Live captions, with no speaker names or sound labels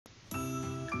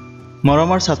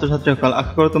মৰমৰ ছাত্ৰ-ছাত্ৰীসকল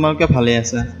আশা কৰোঁ তোমালোকে ভালে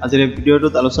আছা। আজিৰ এই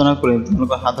ভিডিঅ'টোত আলোচনা কৰিম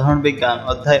তোমালোকৰ সাধাৰণ বিজ্ঞান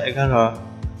অধ্যায় 11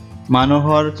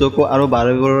 মানুহৰ চকু আৰু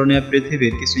বাৰেবৰণীয়া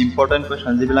পৃথিৱীৰ কিছু ইম্পৰ্টেণ্ট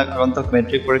কুৱেশ্যন যিবিলাক আগন্তুক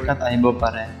মেট্ৰিক পৰীক্ষাত আহিব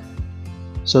পাৰে।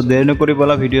 সো দেৰি নকৰি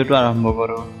বলা ভিডিঅ'টো আৰম্ভ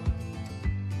কৰোঁ।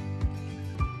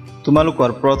 তোমালোকৰ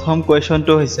প্ৰথম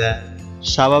কুৱেশ্যনটো হৈছে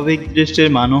স্বাভাৱিক দৃষ্টিৰ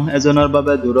মানুহ এজনৰ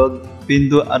বাবে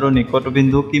দূৰবিন্দু আৰু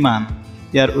নিকটবিন্দু কিমান?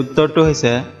 ইয়াৰ উত্তৰটো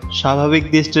হৈছে স্বাভাৱিক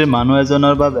দৃষ্টিৰ মানুহ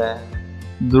এজনৰ বাবে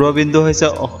দূৰবিন্দু হৈছে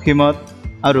অসীমত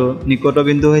আৰু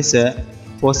নিকটবিন্দু হৈছে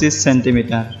 25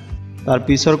 সেন্টিমিটাৰ। তাৰ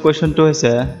পিছৰ কুৱেশ্যনটো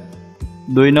হৈছে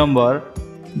 2 নম্বৰ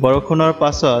বৰষুণৰ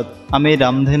পাছত আমি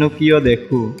ৰামধেনু কিয়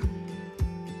দেখোঁ?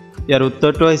 ইয়াৰ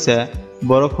উত্তৰটো হৈছে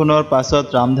বৰষুণৰ পাছত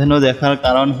ৰামধেনু দেখাৰ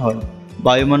কাৰণ হ'ল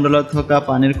বায়ুমণ্ডলত থকা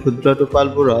পানীৰ ক্ষুদ্ৰ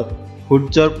টোপালবোৰত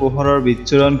সূৰ্যৰ পোহৰৰ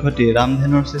বিচ্ছুৰণ ঘটি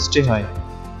ৰামধেনুৰ সৃষ্টি হয়।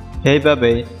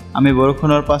 সেইবাবে আমি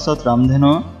বৰষুণৰ পাছত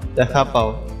ৰামধেনু দেখা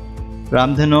পাওঁ।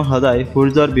 ৰামধেনু সদায়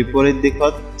সূৰ্যৰ বিপৰীত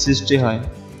দিশত সৃষ্টি হয়।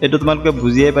 এইটো তোমালোকে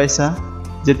বুজিয়ে পাইছা।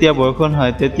 যেতিয়া বৰষুণ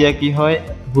হয় তেতিয়া কি হয়,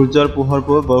 সূৰ্যৰ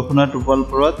পোহৰবোৰ বৰষুণৰ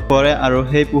টোপালবোৰত পৰে আৰু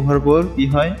সেই পোহৰবোৰ কি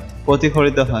হয়,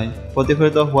 প্ৰতিফলিত হয়।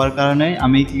 প্ৰতিফলিত হোৱাৰ কাৰণে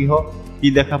আমি কি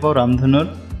দেখা পাওঁ, ৰামধেনুৰ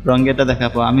ৰং এটা দেখা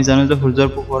পাওঁ। আমি জানো যে সূৰ্যৰ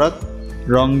পোহৰত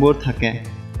ৰংবোৰ থাকে।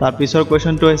 তাৰ পিছৰ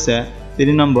কুৱেশ্যনটো হৈছে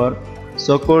 3 নম্বৰ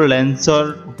চকুৰ লেন্সৰ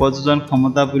উপযোজন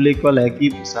ক্ষমতা বুলি ক'লে কি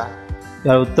বুজা?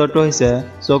 ইয়াৰ উত্তৰটো হৈছে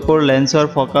চকুৰ লেন্সৰ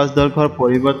ফকাছ দৈৰ্ঘ্যৰ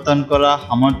পৰিৱৰ্তন কৰা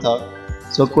সামৰ্থ্যক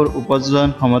চকুৰ উপযোজন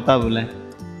ক্ষমতা বোলে।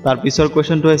 তাৰ পিছৰ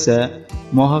কুৱেশ্যনটো হৈছে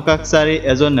মহাকাশচাৰী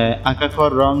এজনে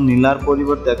আকাশৰ ৰং নীলাৰ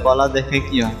পৰিৱৰ্তে ক'লা দেখে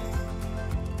কিয়?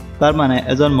 তাৰ মানে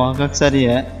এজন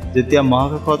মহাকাশচাৰীয়ে যেতিয়া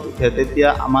মহাকাশত উঠে তেতিয়া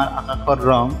আমাৰ আকাশৰ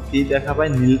ৰং কি দেখা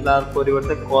পায়, নীলাৰ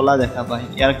পৰিৱৰ্তে ক'লা দেখা পায়।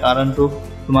 ইয়াৰ কাৰণটো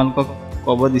তোমালোকক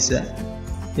ক'ব দিছে।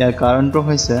 ইয়াৰ কাৰণটো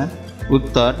হৈছে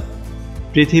উত্তৰ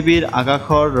পৃথিৱীৰ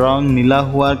আকাশৰ ৰং নীলা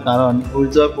হোৱাৰ কাৰণ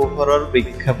সূৰ্যৰ পোহৰৰ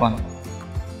বিক্ষেপণ।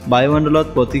 বায়ুমণ্ডলত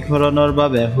প্ৰতিফলনৰ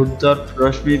বাবে সূৰ্যৰ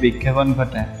ৰশ্মি বিক্ষেপণ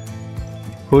ঘটে।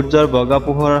 সূৰ্যৰ বগা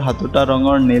পোহৰৰ সাতোটা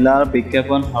ৰঙৰ নীলাৰ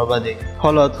বিক্ষেপণ সৰ্বাধিক।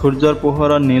 ফলত সূৰ্যৰ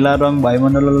পোহৰৰ নীলা ৰং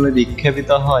বায়ুমণ্ডললৈ বিক্ষেপিত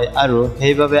হয় আৰু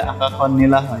সেইবাবে আকাশখন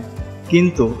নীলা হয়।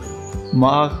 কিন্তু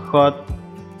মহাকাশত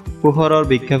পোহৰৰ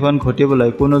বিক্ষেপণ ঘটিবলৈ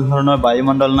কোনো ধৰণৰ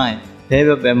বায়ুমণ্ডল নাই।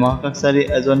 সেইবাবে মহাকাশচাৰী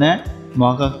এজনে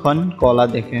মহাকাশখন ক'লা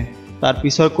দেখে। তাৰ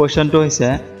পিছৰ কুৱেশ্যনটো হৈছে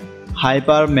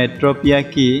হাইপাৰ মেট্ৰপিয়া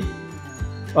কি,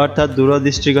 অৰ্থাৎ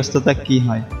দূৰদৃষ্টিগ্ৰস্ততা কি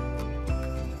হয়?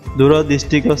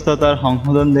 দূৰদৃষ্টিগ্ৰস্ততাৰ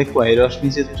সংশোধন দেখুৱাই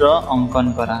ৰশ্মিচিত্ৰ অংকন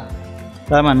কৰা।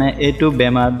 তাৰমানে এইটো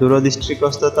বেমাৰ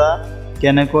দূৰদৃষ্টিগ্ৰস্ততা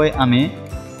কেনেকৈ আমি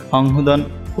সংশোধন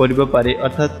কৰিব পাৰি,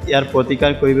 অৰ্থাৎ ইয়াৰ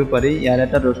প্ৰতিকাৰ কৰিব পাৰি, ইয়াৰ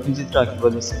এটা ৰশ্মিচিত্ৰ আঁকিব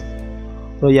দিছে।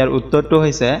 তো ইয়াৰ উত্তৰটো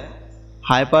হৈছে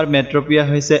হাইপাৰ মেট্ৰপিয়া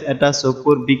হৈছে এটা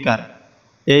চকুৰ বিকাৰ।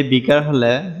 এই বিকাৰ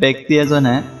হ'লে ব্যক্তি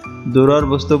এজনে দূৰৰ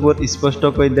বস্তুবোৰ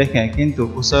স্পষ্টকৈ দেখে কিন্তু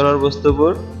ওচৰৰ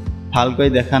বস্তুবোৰ ভালকৈ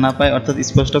দেখা নাপায়, অৰ্থাৎ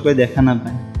স্পষ্টকৈ দেখা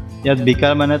নাপায়। ইয়াত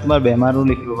বিকাৰ মানে তোমাৰ বেমাৰো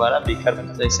লিখিব পাৰা, বিকাৰ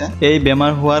বুজাইছে। এই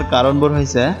বেমাৰ হোৱাৰ কাৰণবোৰ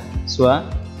হৈছে চোৱা,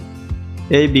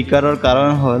 এই বিকাৰৰ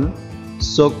কাৰণ হ'ল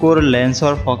চকুৰ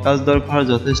লেন্সৰ ফকাছ দৈৰ্ঘ্য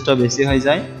যথেষ্ট বেছি হৈ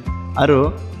যায় আৰু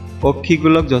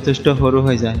অক্ষিগোলক যথেষ্ট সৰু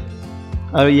হৈ যায়।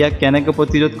 আৰু ইয়াক কেনেকৈ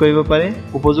প্ৰতিৰোধ কৰিব পাৰি?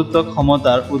 উপযুক্ত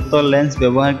ক্ষমতাৰ উত্তল লেন্স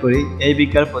ব্যৱহাৰ কৰি এই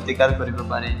বিকাৰ প্ৰতিকাৰ কৰিব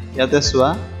পাৰি। ইয়াতে চোৱা,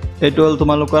 এইটো হ'ল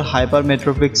তোমালোকৰ হাইপাৰ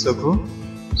মেট্ৰপিক চকু।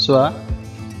 চোৱা,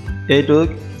 এইটো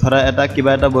ধৰা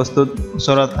কিবা এটা বস্তুত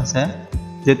ওচৰত আছে।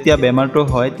 যেতিয়া বেমাৰটো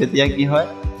হয় তেতিয়া কি হয়,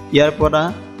 ইয়াৰ পৰা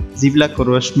যিবিলাক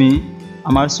ৰশ্মি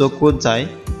আমাৰ চকুত যায়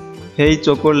সেই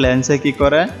চকুৰ লেন্সে কি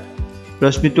কৰে,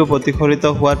 ৰশ্মিটো প্ৰতিফলিত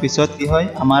হোৱাৰ পিছত কি হয়,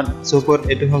 আমাৰ চকুৰ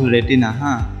এইটো হ'ল ৰেটিনা।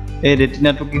 এই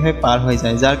ৰেটিনাটো কি হয়, পাৰ হৈ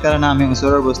যায়, যাৰ কাৰণে আমি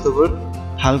ওচৰৰ বস্তুবোৰ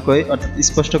ভালকৈ অৰ্থাৎ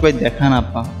স্পষ্টকৈ দেখা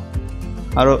নাপাওঁ।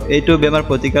 আৰু এইটো বেমাৰ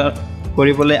প্ৰতিকাৰ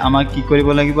কৰিবলৈ আমাক কি কৰিব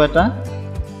লাগিব, এটা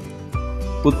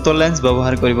উত্তল লেন্স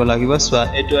ব্যৱহাৰ কৰিব লাগিব। চোৱা,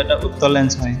 এইটো এটা উত্তল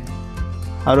লেন্স হয়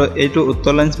আৰু এইটো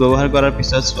উত্তল লেন্স ব্যৱহাৰ কৰাৰ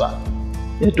পিছত চোৱা,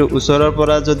 এইটো ওচৰৰ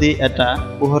পৰা যদি এটা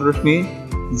পোহৰ ৰশ্মি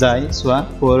যায়, চোৱা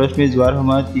পোহৰ ৰশ্মি যোৱাৰ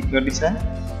সময়ত কি কৰিছে,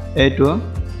 এইটো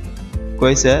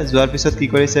কৈছে যোৱাৰ পিছত কি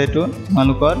কৰিছে, এইটো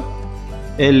তোমালোকৰ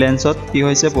এই লেন্সত কি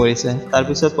হৈছে, পৰিছে।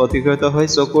 তাৰপিছত প্ৰতিফলিত হৈ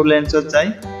চকুৰ লেন্সত যায়,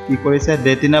 কি কৰিছে,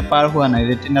 ৰেটিনা পাৰ হোৱা নাই,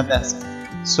 ৰেটিনাতে আছে।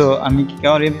 চ' আমি কি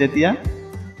কৰিম, তেতিয়া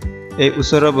এই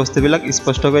ওচৰৰ বস্তুবিলাক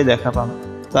স্পষ্টকৈ দেখা পাম।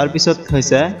 তাৰপিছত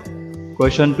হৈছে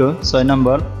কুৱেশ্যনটো 6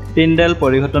 নম্বৰ টিণ্ডেল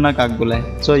পৰিঘটনা কাক বোলে?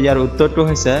 চ' ইয়াৰ উত্তৰটো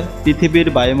হৈছে পৃথিৱীৰ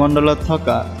বায়ুমণ্ডলত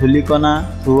থকা ধূলিকণা,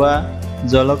 ধোঁৱা,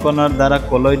 জলকণাৰ দ্বাৰা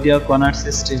কলয়দীয় কণাৰ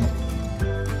সৃষ্টি হয়।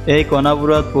 এই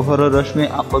কণাবোৰত পোহৰৰ ৰশ্মি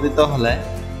আপতিত হ'লে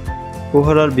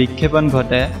পোহৰৰ বিক্ষেপণ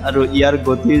ঘটে আৰু ইয়াৰ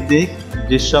গতিৰ দিশ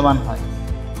দৃশ্যমান হয়।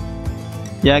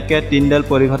 ইয়াকে টিণ্ডেল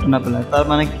পৰিঘটনা বোলে। তাৰ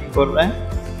মানে কি কৰে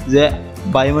যে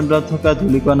বায়ুমণ্ডলত থকা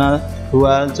ধূলিকণা,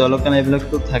 ধোঁৱা, জলকণা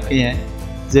এইবিলাকতো থাকেই।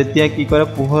 যেতিয়া কি কৰে,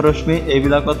 পোহৰ ৰশ্মি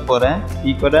এইবিলাকত পৰে,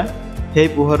 কি কৰে, সেই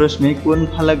পোহৰ ৰশ্মি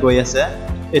কোনফালে গৈ আছে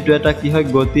এইটো এটা কি হয়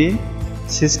গতি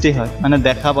সৃষ্টি হয় মানে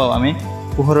দেখা পাও আমি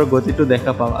পোহৰৰ গতিটো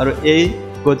দেখা পাও আৰু এই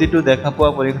গতিটো দেখা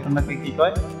পোৱা পৰিঘটনাকে কি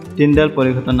কয় টিণ্ডেল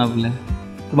পৰিঘটনা বোলে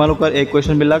তোমালোকৰ এই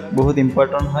কোৱেশ্চন বিলাক বহুত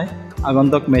ইম্পৰ্টেন্ট হয়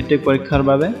আগন্তুক মেট্ৰিক পৰীক্ষাৰ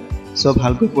বাবে সব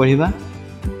ভালকৈ পঢ়িবা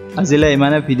আজিলে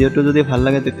ইমানে ভিডিওটো যদি ভাল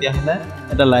লাগে তেতিয়া হলে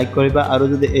এটা লাইক কৰিবা আৰু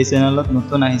যদি এই চেনেলত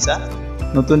নতুন আহিছা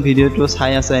নতুন ভিডিওটো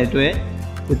চাই আছা এটোৱে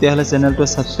তেতিয়া হলে চেনেলটো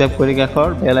সাবস্ক্ৰাইব কৰি কাষৰ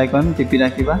বেল আইকন টিপি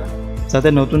ৰাখিবা যাতে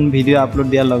নতুন ভিডিও আপলোড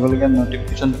দিয়াৰ লগে লগে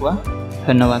নটিফিকেশন পোৱা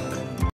ধন্যবাদ